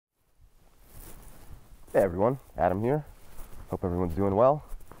Hey everyone, Adam here. Hope everyone's doing well.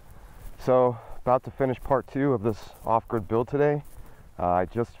 So, about to finish part 2 of this off-grid build today. I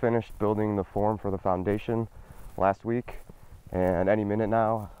just finished building the form for the foundation last week, and any minute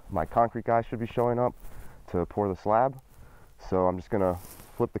now my concrete guy should be showing up to pour the slab. So I'm just gonna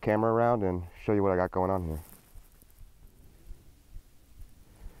flip the camera around and show you what I got going on here.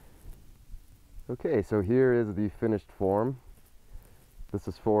 Okay, so here is the finished form. This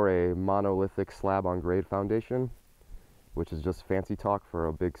is for a monolithic slab on grade foundation, which is just fancy talk for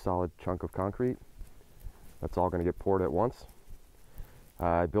a big solid chunk of concrete. That's all going to get poured at once.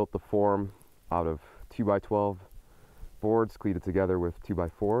 I built the form out of 2x12 boards cleated together with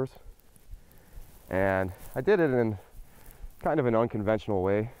 2x4s. And I did it in kind of an unconventional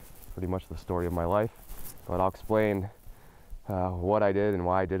way, pretty much the story of my life. But I'll explain what I did and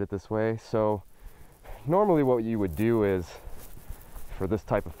why I did it this way. So normally what you would do is, for this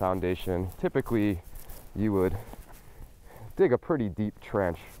type of foundation, typically you would dig a pretty deep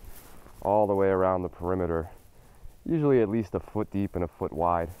trench all the way around the perimeter, usually at least a foot deep and a foot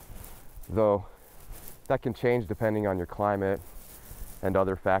wide, though that can change depending on your climate and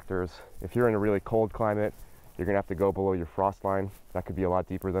other factors. If you're in a really cold climate, you're gonna have to go below your frost line. That could be a lot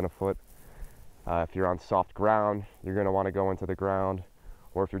deeper than a foot. If you're on soft ground, you're gonna want to go into the ground,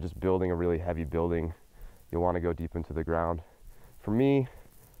 or if you're just building a really heavy building, you'll want to go deep into the ground. For me,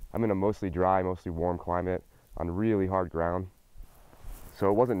 I'm in a mostly dry, mostly warm climate on really hard ground. So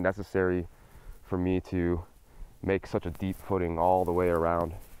it wasn't necessary for me to make such a deep footing all the way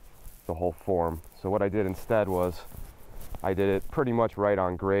around the whole form. So what I did instead was I did it pretty much right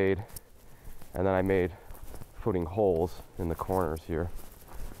on grade, and then I made footing holes in the corners here.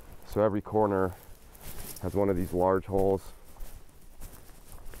 So every corner has one of these large holes,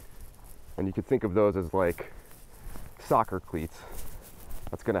 and you could think of those as like soccer cleats.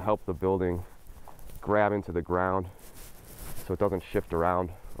 That's going to help the building grab into the ground so it doesn't shift around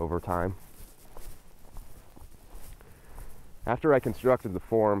over time. After I constructed the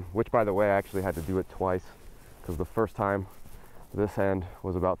form, which by the way I actually had to do it twice, because the first time this end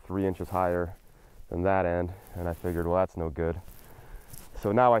was about 3 inches higher than that end, and I figured, well, that's no good.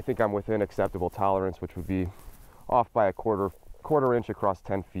 So now I think I'm within acceptable tolerance, which would be off by a quarter inch across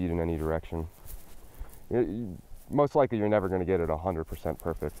 10 feet in any direction. Most likely you're never going to get it 100%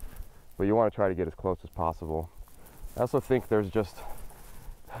 perfect, but you want to try to get as close as possible. I also think there's just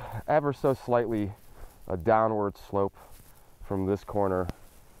ever so slightly a downward slope from this corner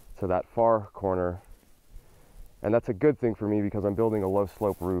to that far corner, and that's a good thing for me because I'm building a low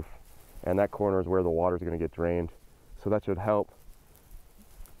slope roof, and that corner is where the water is going to get drained, so that should help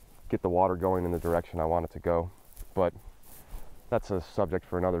get the water going in the direction I want it to go. But that's a subject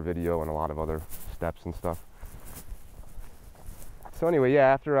for another video and a lot of other steps and stuff. So anyway, yeah,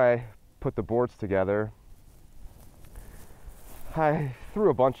 after I put the boards together, I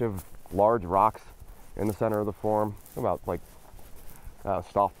threw a bunch of large rocks in the center of the form, about like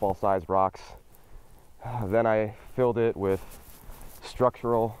softball sized rocks. Then I filled it with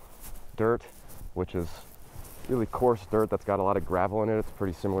structural dirt, which is really coarse dirt that's got a lot of gravel in it. It's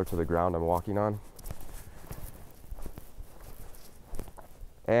pretty similar to the ground I'm walking on.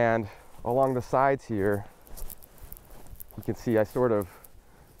 And along the sides here, you can see I sort of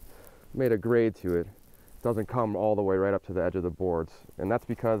made a grade to it. It doesn't come all the way right up to the edge of the boards, and that's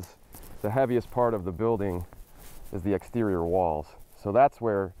because the heaviest part of the building is the exterior walls. So that's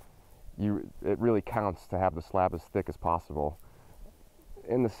where it really counts to have the slab as thick as possible.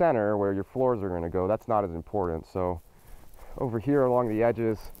 In the center, where your floors are going to go, that's not as important. So over here along the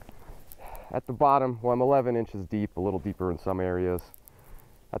edges, at the bottom, well, I'm 11 inches deep, a little deeper in some areas.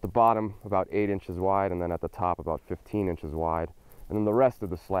 At the bottom, about 8 inches wide, and then at the top, about 15 inches wide. And then the rest of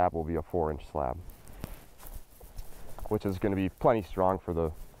the slab will be a 4-inch slab, which is going to be plenty strong for the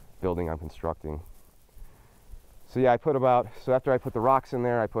building I'm constructing. So yeah, so after I put the rocks in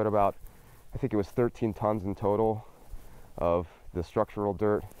there, I put about, I think it was 13 tons in total of the structural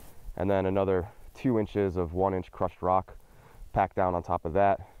dirt, and then another 2 inches of 1-inch crushed rock packed down on top of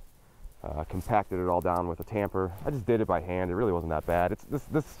that. Compacted it all down with a tamper. I just did it by hand. It really wasn't that bad. It's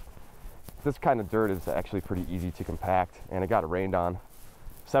this kind of dirt is actually pretty easy to compact, and it got rained on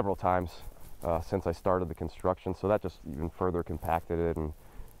several times since I started the construction, so that just even further compacted it and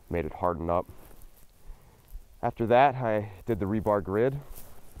made it harden up. After that, I did the rebar grid.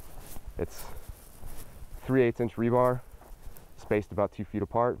 It's 3/8 inch rebar, spaced about 2 feet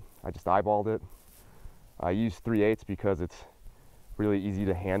apart. I just eyeballed it. I used 3/8 because it's really easy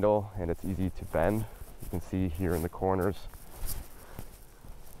to handle and it's easy to bend. You can see here in the corners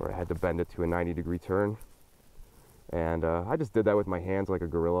where I had to bend it to a 90-degree turn. And I just did that with my hands like a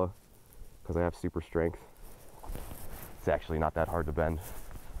gorilla. because I have super strength. It's actually not that hard to bend.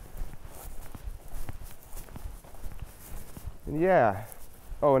 And yeah,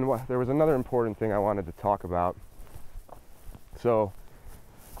 oh, and there was another important thing I wanted to talk about. So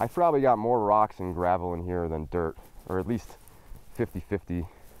I probably got more rocks and gravel in here than dirt, or at least 50-50.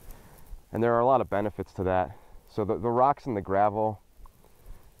 And there are a lot of benefits to that. So the rocks and the gravel,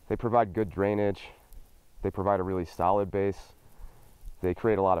 they provide good drainage. They provide a really solid base. They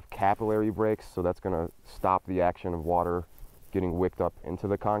create a lot of capillary breaks, so that's going to stop the action of water getting wicked up into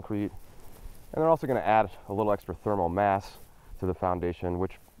the concrete. And they're also going to add a little extra thermal mass to the foundation,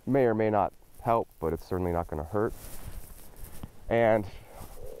 which may or may not help, but it's certainly not going to hurt. And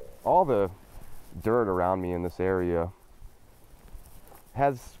all the dirt around me in this area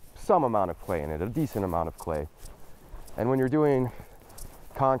has some amount of clay in it, a decent amount of clay. And when you're doing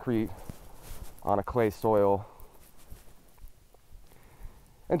concrete on a clay soil,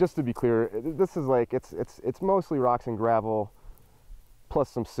 and just to be clear, this is like, it's mostly rocks and gravel, plus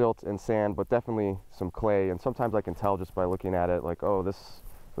some silt and sand, but definitely some clay. And sometimes I can tell just by looking at it, like, oh, this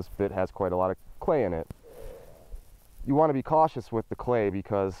bit has quite a lot of clay in it. You want to be cautious with the clay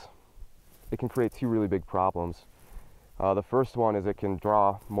because it can create two really big problems. The first one is it can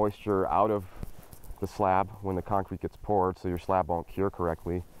draw moisture out of the slab when the concrete gets poured, so your slab won't cure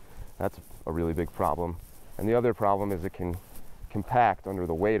correctly. That's a really big problem. And the other problem is it can compact under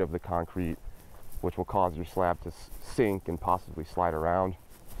the weight of the concrete, which will cause your slab to sink and possibly slide around.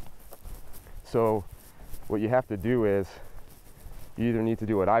 So what you have to do is you either need to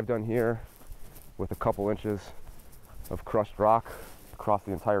do what I've done here with a couple inches of crushed rock across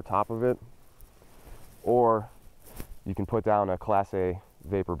the entire top of it, or you can put down a Class A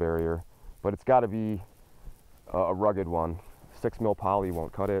vapor barrier, but it's got to be a rugged one. 6mm poly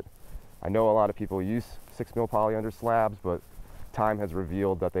won't cut it. I know a lot of people use 6mm poly under slabs, but time has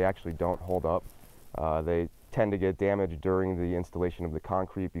revealed that they actually don't hold up. They tend to get damaged during the installation of the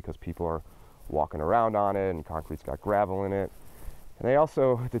concrete because people are walking around on it and concrete's got gravel in it. And they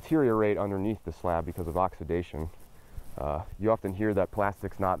also deteriorate underneath the slab because of oxidation. You often hear that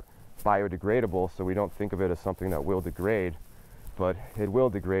plastic's not biodegradable, so we don't think of it as something that will degrade, but it will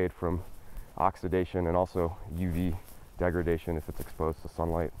degrade from oxidation and also UV degradation if it's exposed to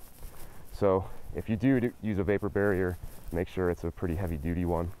sunlight. So if you do use a vapor barrier, make sure it's a pretty heavy duty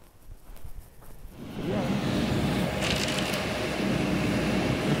one.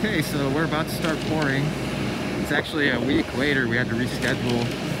 Okay, so we're about to start pouring. It's actually a week later. We had to reschedule.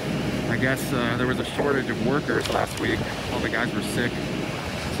 I guess there was a shortage of workers last week. All the guys were sick,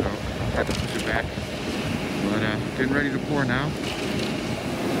 so had to push it back. But getting ready to pour now.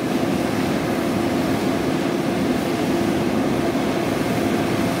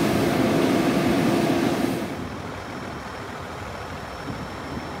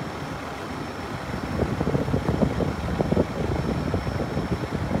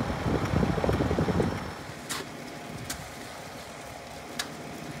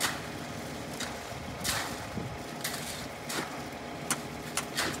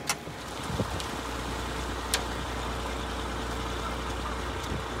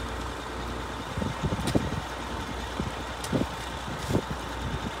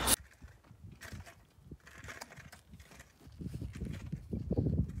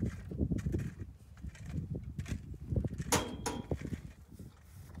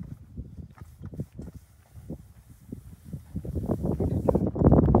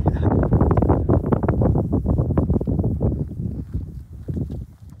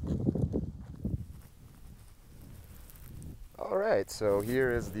 Alright, so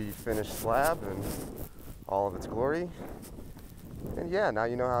here is the finished slab in all of its glory. And yeah, now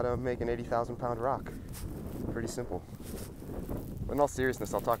you know how to make an 80,000 pound rock. Pretty simple. But in all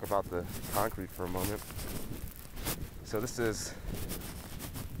seriousness, I'll talk about the concrete for a moment. So this is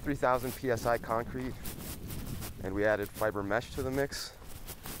 3,000 PSI concrete, and we added fiber mesh to the mix.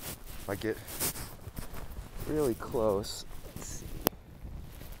 If I get really close, let's see,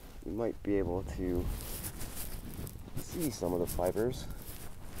 you might be able to see some of the fibers.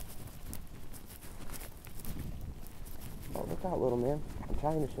 Oh, look out, little man. I'm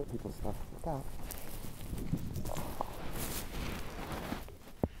trying to show people stuff. Look out.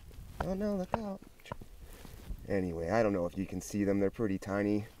 Oh no, look out. Anyway, I don't know if you can see them. They're pretty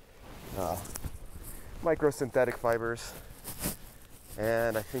tiny. Microsynthetic fibers.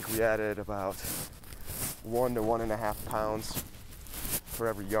 And I think we added about 1 to 1.5 pounds for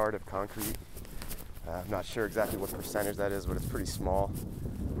every yard of concrete. I'm not sure exactly what percentage that is, but it's pretty small.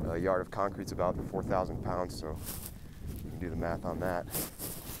 A yard of concrete's about 4,000 pounds, so you can do the math on that.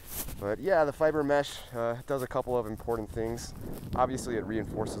 But yeah, the fiber mesh does a couple of important things. Obviously it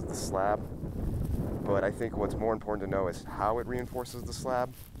reinforces the slab, but I think what's more important to know is how it reinforces the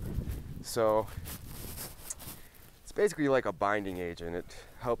slab. So it's basically like a binding agent. It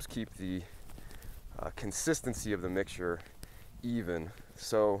helps keep the consistency of the mixture even.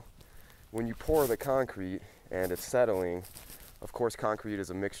 So when you pour the concrete and it's settling, of course concrete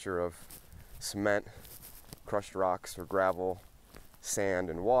is a mixture of cement, crushed rocks or gravel, sand,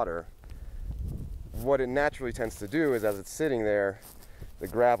 and water. What it naturally tends to do is as it's sitting there, the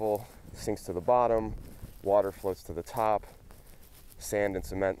gravel sinks to the bottom, water floats to the top, sand and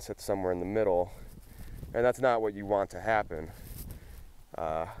cement sit somewhere in the middle, and that's not what you want to happen.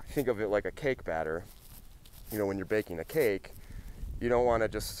 Think of it like a cake batter. You know, when you're baking a cake, you don't want to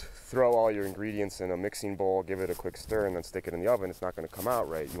just throw all your ingredients in a mixing bowl, give it a quick stir, and then stick it in the oven. It's not going to come out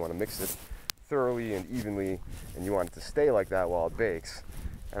right. You want to mix it thoroughly and evenly, and you want it to stay like that while it bakes.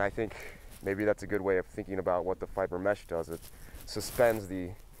 And I think maybe that's a good way of thinking about what the fiber mesh does. It suspends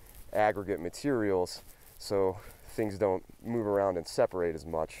the aggregate materials so things don't move around and separate as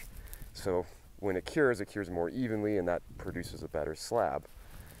much. So when it cures more evenly, and that produces a better slab.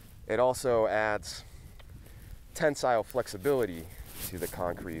 It also adds tensile flexibility to the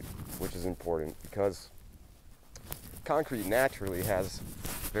concrete, which is important because concrete naturally has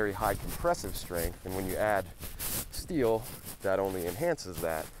very high compressive strength, and when you add steel, that only enhances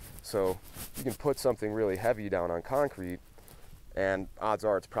that. So you can put something really heavy down on concrete, and odds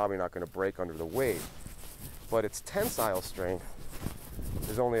are it's probably not going to break under the weight. But its tensile strength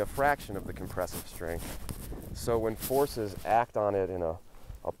is only a fraction of the compressive strength. So when forces act on it in a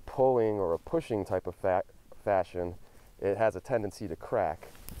pulling or a pushing type of fashion, it has a tendency to crack.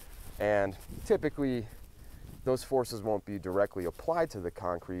 And typically those forces won't be directly applied to the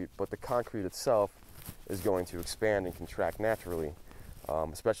concrete, but the concrete itself is going to expand and contract naturally,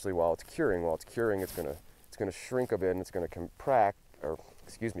 especially while it's curing. While it's curing, it's going to shrink a bit, and it's going to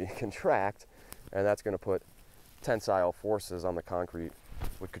contract, and that's going to put tensile forces on the concrete,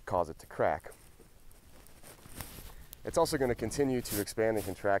 which could cause it to crack. It's also going to continue to expand and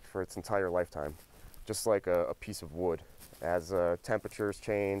contract for its entire lifetime, just like a piece of wood. As temperatures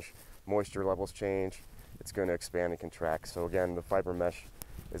change, moisture levels change, it's going to expand and contract. So again, the fiber mesh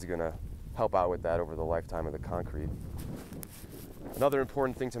is going to help out with that over the lifetime of the concrete. Another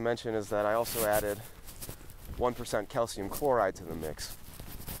important thing to mention is that I also added 1% calcium chloride to the mix.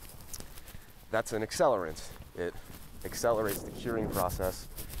 That's an accelerant. It accelerates the curing process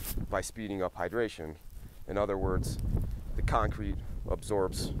by speeding up hydration. In other words, the concrete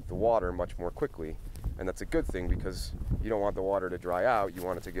absorbs the water much more quickly, and that's a good thing because you don't want the water to dry out, you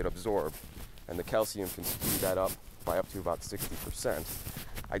want it to get absorbed, and the calcium can speed that up by up to about 60%.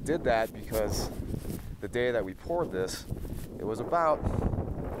 I did that because the day that we poured this, it was about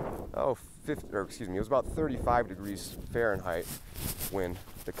it was about 35 degrees Fahrenheit when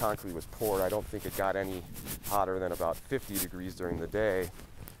the concrete was poured. I don't think it got any hotter than about 50 degrees during the day,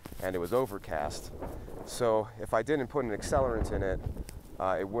 and it was overcast. So if I didn't put an accelerant in it,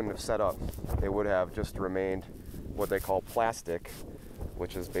 it wouldn't have set up. It would have just remained what they call plastic,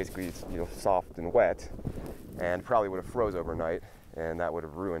 which is basically, you know, soft and wet, and probably would have froze overnight, and that would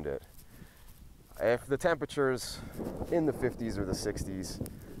have ruined it. If the temperature's in the 50s or the 60s,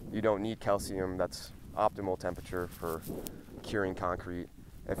 you don't need calcium. That's optimal temperature for curing concrete.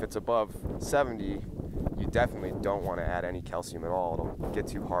 If it's above 70, you definitely don't want to add any calcium at all. It'll get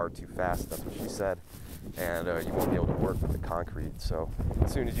too hard too fast, that's what she said, and you won't be able to work with the concrete. So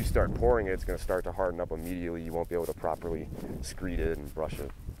as soon as you start pouring it, it's going to start to harden up immediately. You won't be able to properly screed it and brush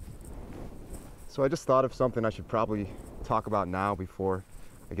it. So I just thought of something I should probably talk about now before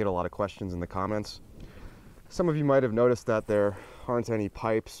I get a lot of questions in the comments. Some of you might have noticed that there aren't any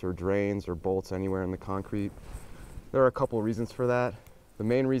pipes or drains or bolts anywhere in the concrete. There are a couple of reasons for that. The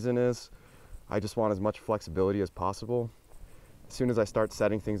main reason is I just want as much flexibility as possible. As soon as I start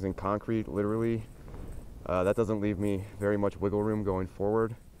setting things in concrete, literally, that doesn't leave me very much wiggle room going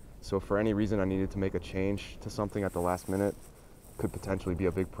forward. So if for any reason I needed to make a change to something at the last minute, could potentially be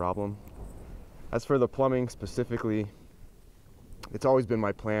a big problem. As for the plumbing specifically, it's always been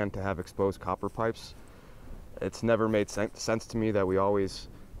my plan to have exposed copper pipes. It's never made sense to me that we always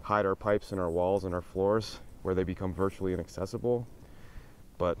hide our pipes in our walls and our floors where they become virtually inaccessible.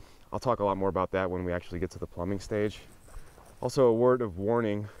 But I'll talk a lot more about that when we actually get to the plumbing stage. Also, a word of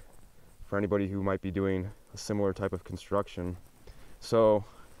warning for anybody who might be doing a similar type of construction. So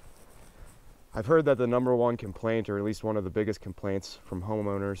I've heard that the #1 complaint, or at least one of the biggest complaints from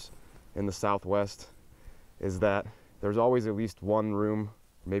homeowners in the Southwest, is that there's always at least one room,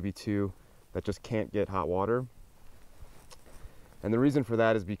 maybe two, that just can't get hot water. And the reason for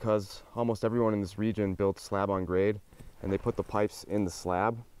that is because almost everyone in this region built slab on grade, and they put the pipes in the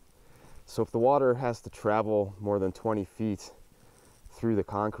slab. So if the water has to travel more than 20 feet through the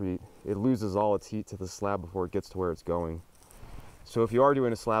concrete, it loses all its heat to the slab before it gets to where it's going. So if you are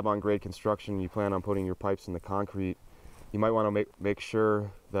doing a slab on grade construction and you plan on putting your pipes in the concrete, you might want to make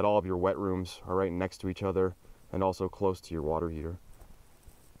sure that all of your wet rooms are right next to each other and also close to your water heater.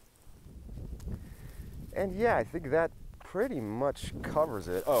 And yeah, I think that pretty much covers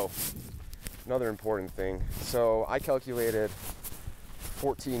it. Oh, another important thing. So I calculated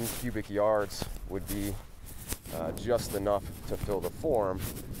 14 cubic yards would be just enough to fill the form.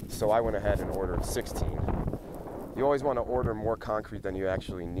 So I went ahead and ordered 16. You always want to order more concrete than you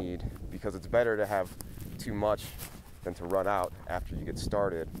actually need, because it's better to have too much than to run out after you get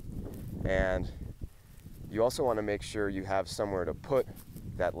started. And you also want to make sure you have somewhere to put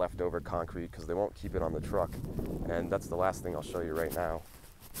that leftover concrete, because they won't keep it on the truck. And that's the last thing I'll show you right now.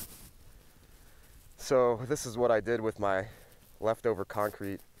 So this is what I did with my leftover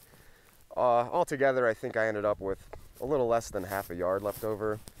concrete. Altogether, I think I ended up with a little less than half a yard left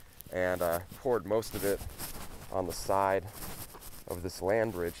over, and poured most of it on the side of this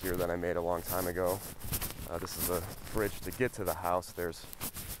land bridge here that I made a long time ago. This is a bridge to get to the house. There's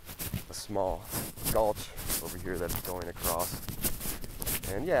a small gulch over here that's going across.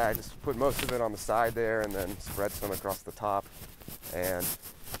 And yeah, I just put most of it on the side there and then spread some across the top. And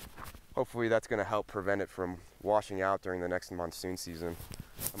hopefully that's going to help prevent it from washing out during the next monsoon season.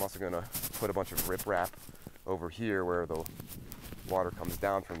 I'm also going to put a bunch of riprap over here where the water comes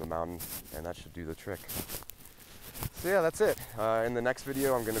down from the mountain, and that should do the trick. So yeah, that's it. In the next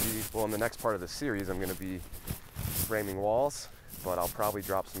video, I'm going to be, well, in the next part of the series, I'm going to be framing walls, but I'll probably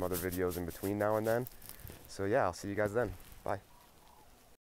drop some other videos in between now and then. So yeah, I'll see you guys then. Bye.